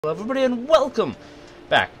Hello everybody and welcome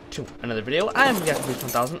back to another video. I'm GeckoAndFriends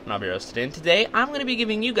 1000 and I'll be your host today. And today I'm going to be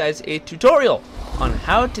giving you guys a tutorial on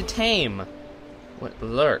how to tame what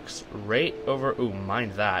lurks right over... Ooh,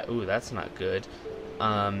 mind that. Ooh, that's not good.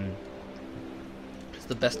 It's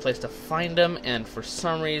the best place to find him, and for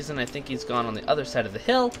some reason I think he's gone on the other side of the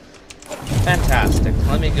hill. Fantastic.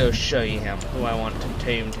 Let me go show you him, who I want to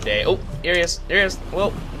tame today. Oh, here he is. There he is. Whoa,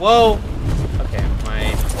 whoa. Okay,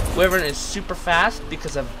 my wyvern is super fast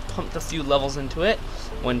because I've pumped a few levels into it.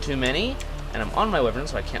 One too many. And I'm on my wyvern,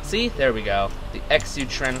 so I can't see. There we go. The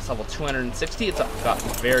Yutyrannus level 260. It's got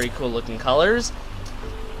very cool looking colors.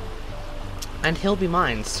 And he'll be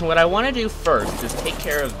mine. So what I want to do first is take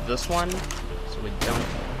care of this one, so we don't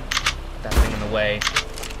put that thing in the way.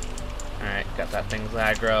 Alright, got that thing's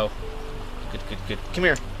aggro. Good, good, good. Come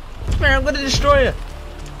here. Come here, I'm gonna destroy you.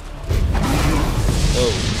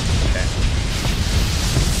 Whoa. Okay.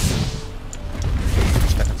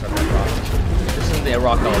 Stuck inside that rock. This isn't the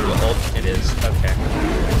rock golem. Oh, it is. Okay.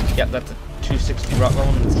 Yep, that's a 260 rock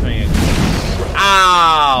golem. It's coming in.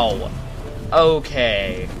 Ow!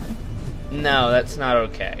 Okay. No, that's not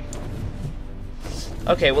okay.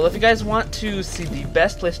 Okay, well, if you guys want to see the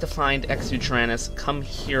best place to find Yutyrannus, come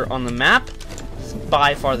here on the map. This is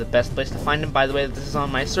by far the best place to find him. By the way, this is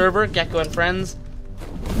on my server, GeckoAndFriends.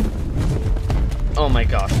 Oh my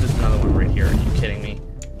gosh, there's another one right here. Are you kidding me?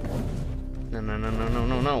 No, no, no, no, no,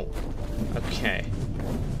 no, no. Okay.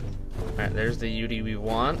 Alright, there's the Yutty we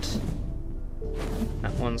want.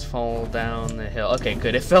 That one's fall down the hill. Okay,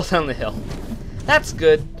 good. It fell down the hill. That's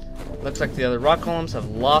good. Looks like the other rock golems have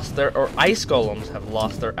lost their, or ice golems have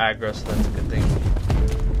lost their aggro, so that's a good thing.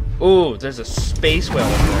 Ooh, there's a space whale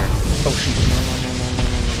over there. Oh shoot, no, no, no, no, no, no,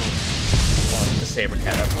 no. Oh, it's a saber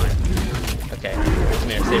cat, that's fine. Okay, come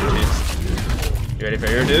here, saber tooth. You ready for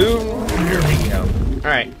your doom? Here we go.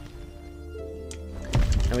 Alright.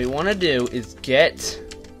 And what we want to do is get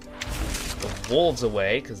the wolves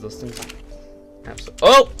away, because those things...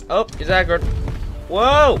 Oh! Oh, he's aggroed.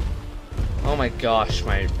 Whoa! Oh my gosh,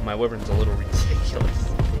 my wyvern's a little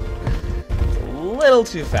ridiculous. It's a little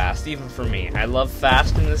too fast, even for me. I love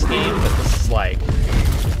fast in this game, but this is like...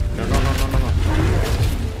 No, no, no, no, no, no.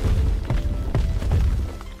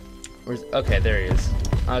 Where's... Okay, there he is.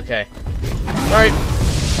 Okay. Sorry.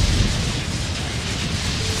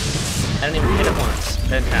 I didn't even hit it once.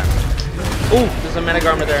 Fantastic. Ooh, there's a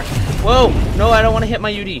Menagarma there. Whoa! No, I don't want to hit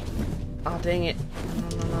my Yutty. Oh, dang it.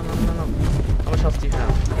 No, no, no, no, no, no. How much health do you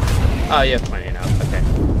have? Oh, you have plenty now. Okay.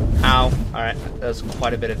 Ow. Alright, that was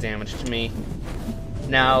quite a bit of damage to me.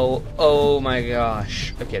 Now, oh my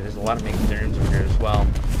gosh. Okay, there's a lot of Megatheriums over here as well.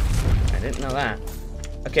 I didn't know that.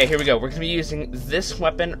 Okay, here we go. We're going to be using this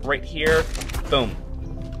weapon right here. Boom.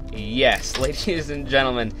 Yes, ladies and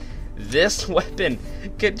gentlemen, this weapon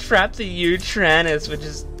can trap the Yutyrannus, which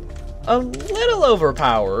is a little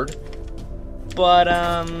overpowered. But,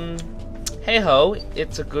 hey-ho,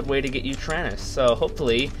 it's a good way to get Yutyrannus. So,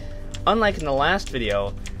 hopefully... Unlike in the last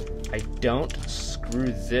video, I don't screw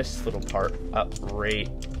this little part up right...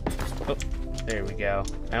 Oh, there we go.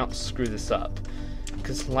 I don't screw this up.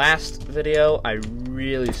 Because last video, I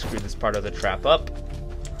really screwed this part of the trap up.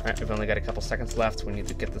 Alright, we've only got a couple seconds left. We need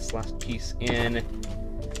to get this last piece in.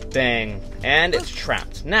 Bang. And it's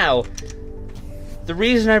trapped. Now, the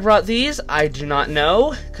reason I brought these, I do not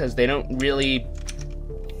know. Because they don't really...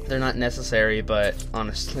 They're not necessary, but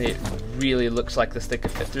honestly, it really looks like this thing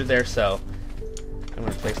could fit through there, so I'm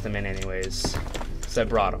going to place them in anyways, because I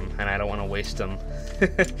brought them, and I don't want to waste them.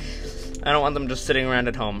 I don't want them just sitting around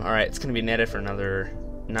at home. Alright, it's going to be netted for another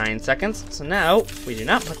 9 seconds, so now, we do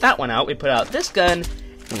not put that one out, we put out this gun,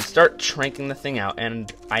 and we start tranking the thing out,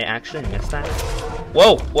 and I actually missed that.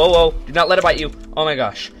 Whoa, whoa, whoa, do not let it bite you. Oh my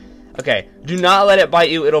gosh. Okay, do not let it bite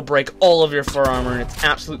you, it'll break all of your fur armor, and it's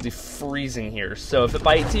absolutely freezing here. So if it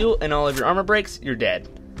bites you and all of your armor breaks, you're dead.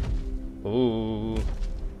 Ooh.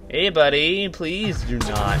 Hey buddy, please do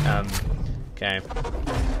not, okay.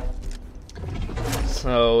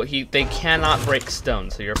 So, they cannot break stone,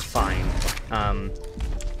 so you're fine.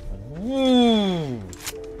 Woo!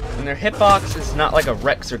 And their hitbox is not like a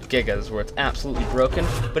Rex or Giga's, where it's absolutely broken,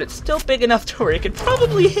 but it's still big enough to where it could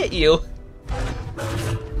probably hit you.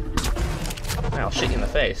 I'll shoot you in the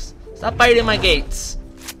face. Stop biting my gates!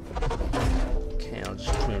 Okay, I'll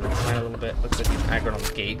just move inside a little bit. Looks like he's aggroed on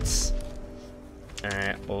the gates.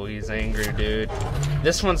 Alright, oh, he's angry, dude.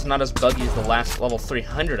 This one's not as buggy as the last level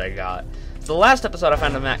 300 I got. So the last episode I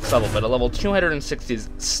found a max level, but a level 260 is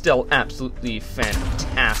still absolutely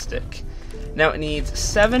fantastic. Now it needs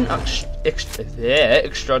 7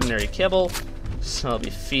 extraordinary kibble, so I'll be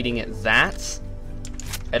feeding it that.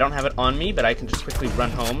 I don't have it on me, but I can just quickly run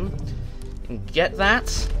home can get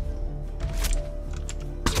that.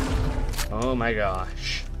 Oh my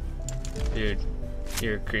gosh. Dude,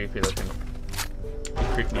 you're creepy looking. You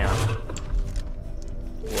creep me out.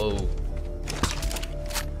 Whoa.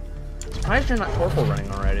 Surprised you're not torpor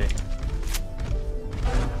running already.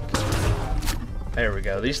 There we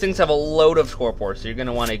go. These things have a load of torpor, so you're going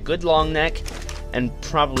to want a good long neck and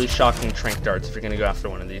probably shocking trank darts if you're going to go after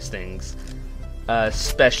one of these things.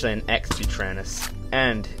 Especially an X Yutyrannus.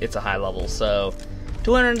 And it's a high level, so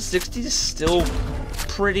 260 is still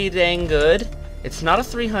pretty dang good. It's not a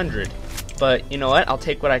 300, but you know what? I'll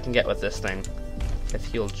take what I can get with this thing. If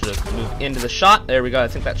he'll just move into the shot. There we go. I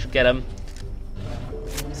think that should get him.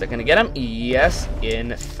 Is that going to get him? Yes,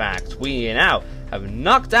 in fact. We now have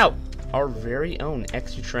knocked out our very own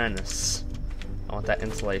X Yutyrannus. I want that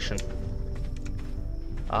insulation.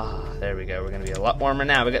 Ah, there we go. We're going to be a lot warmer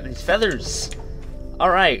now. We got these feathers.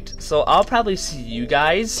 Alright, so I'll probably see you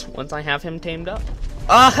guys once I have him tamed up.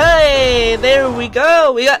 Oh, hey! There we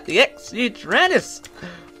go! We got the X Yutyrannus!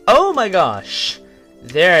 Oh my gosh!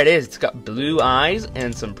 There it is. It's got blue eyes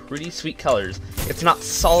and some pretty sweet colors. It's not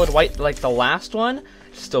solid white like the last one.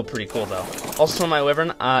 Still pretty cool though. Also my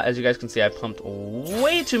wyvern, as you guys can see, I pumped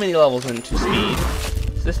way too many levels into speed.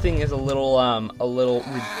 This thing is a little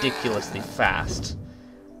ridiculously fast.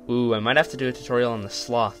 Ooh, I might have to do a tutorial on the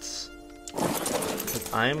sloths.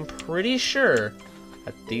 I'm pretty sure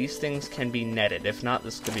that these things can be netted. If not,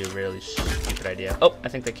 this could be a really stupid idea. Oh, I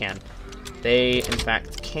think they can. They, in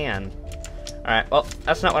fact, can. Alright, well,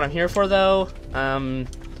 that's not what I'm here for, though. I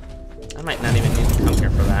might not even need to come here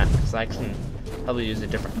for that, because I can probably use a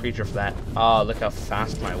different creature for that. Oh, look how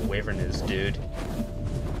fast my wyvern is, dude.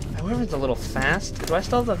 My wyvern's a little fast. Do I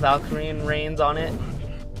still have the Valkyrian reins on it?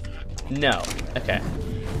 No. Okay.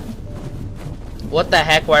 What the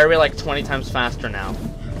heck? Why are we like 20 times faster now?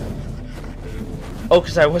 Oh,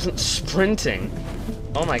 because I wasn't sprinting.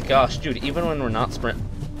 Oh my gosh, dude, even when we're not sprinting.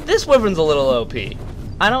 This wyvern's a little OP.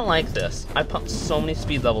 I don't like this. I pumped so many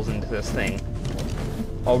speed levels into this thing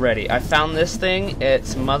already. I found this thing.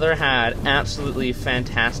 Its mother had absolutely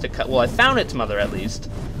fantastic well, I found its mother at least.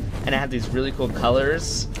 And it had these really cool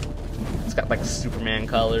colors. It's got like Superman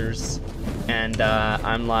colors. And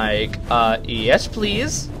I'm like, yes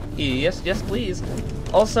please. Yes, yes please.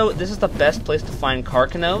 Also, this is the best place to find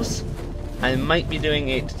Carcanos. I might be doing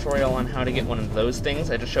a tutorial on how to get one of those things.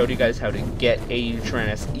 I just showed you guys how to get a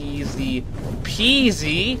Yutyrannus. Easy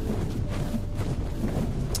peasy.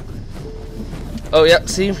 Oh, yeah,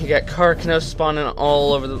 see? We got Carcanos spawning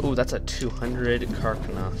all over the... Ooh, that's a 200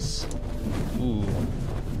 Carcanos. Ooh,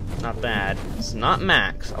 not bad. It's not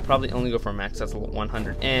max. I'll probably only go for max. That's a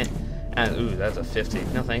 100. And, ooh, that's a 50.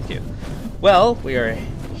 No, thank you. Well, we are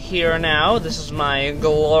here now. This is my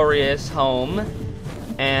glorious home.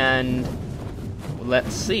 And...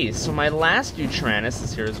 let's see. So my last Yutyrannus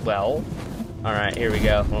is here as well. Alright, here we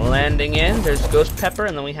go. Landing in. There's Ghost Pepper,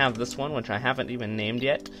 and then we have this one, which I haven't even named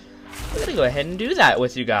yet. We're gonna go ahead and do that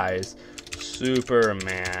with you guys.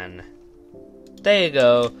 Superman. There you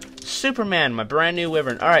go. Superman, my brand new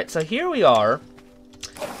wyvern. Alright, so here we are.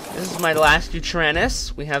 This is my last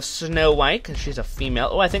Yutyrannus. We have Snow White, because she's a female.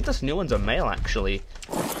 Oh, I think this new one's a male, actually.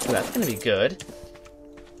 So that's gonna be good.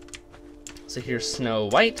 So here's Snow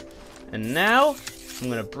White. And now, I'm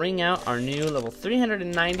going to bring out our new level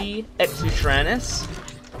 390 X Yutyrannus.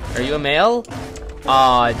 Are you a male?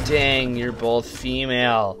 Aw, dang, you're both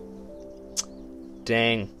female.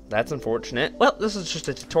 Dang, that's unfortunate. Well, this is just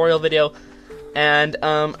a tutorial video. And,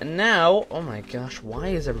 now, oh my gosh, why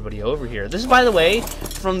is everybody over here? This is, by the way,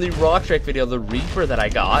 from the Rock Strike video, the Reaper that I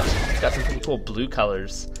got. It's got some pretty cool blue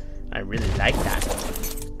colors. I really like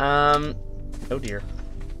that. Oh dear.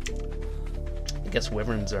 I guess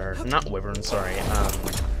wyverns are, not wyverns, sorry,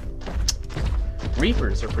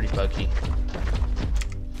 Reapers are pretty buggy.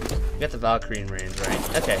 You got the Valkyrian range,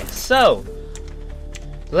 right? Okay, so,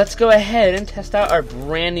 let's go ahead and test out our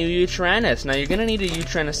brand new Yutyrannus. Now, you're gonna need a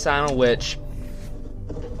Yutyrannus saddle, which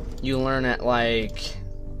you learn at, like,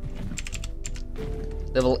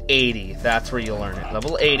 level 80. That's where you learn it,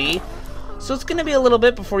 level 80. So it's gonna be a little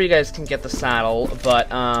bit before you guys can get the saddle,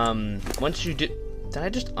 but, once you do... Did I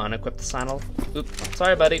just unequip the saddle? Oops,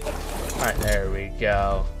 sorry, buddy. Alright, there we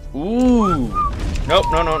go. Ooh! Nope,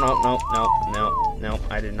 no, no, no, no, no, no, no.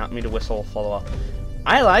 I did not mean to whistle follow up.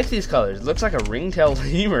 I like these colors. It looks like a ringtail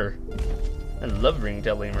lemur. I love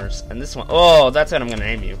ringtail lemurs. And this one, oh, that's what I'm gonna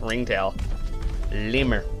name you. Ringtail.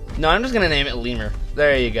 Lemur. No, I'm just gonna name it lemur.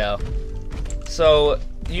 There you go. So,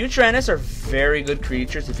 Yutyrannus are very good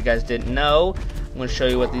creatures, if you guys didn't know. I'm going to show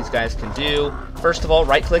you what these guys can do. First of all,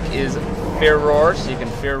 right click is Fear Roar, so you can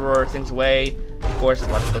Fear Roar things away. course,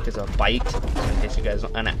 left click is a bite. So in case you guys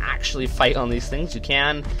want to actually fight on these things, you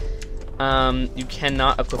can. You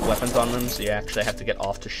cannot equip weapons on them, so you actually have to get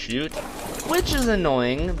off to shoot, which is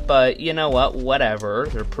annoying, but you know what, whatever,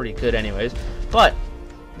 they're pretty good anyways. But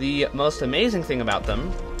the most amazing thing about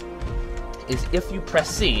them is if you press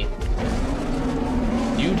C,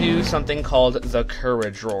 you do something called the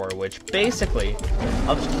Courage Roar, which basically,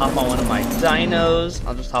 I'll just hop on one of my dinos,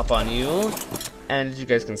 I'll just hop on you, and as you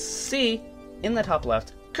guys can see, in the top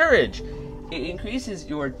left, Courage. It increases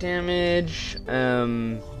your damage,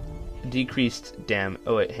 decreased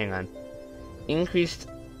oh wait, hang on. Increased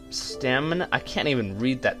stamina? I can't even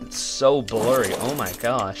read that, it's so blurry, oh my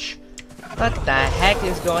gosh. What the heck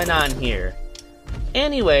is going on here?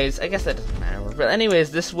 Anyways, I guess that doesn't matter, but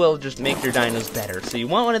anyways, this will just make your dinos better. So you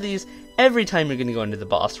want one of these every time you're gonna go into the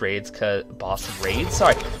bosses,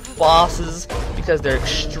 because they're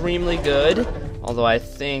extremely good. Although I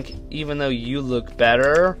think, even though you look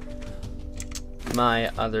better, my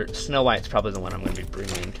other Snow White's probably the one I'm going to be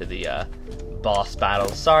bringing to the boss battle.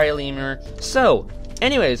 Sorry, Lemur. So,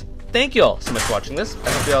 anyways, thank you all so much for watching this. I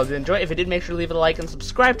hope you all did enjoy. If you did, make sure to leave it a like and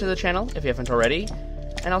subscribe to the channel if you haven't already.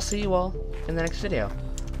 And I'll see you all in the next video.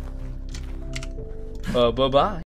 Bye-bye.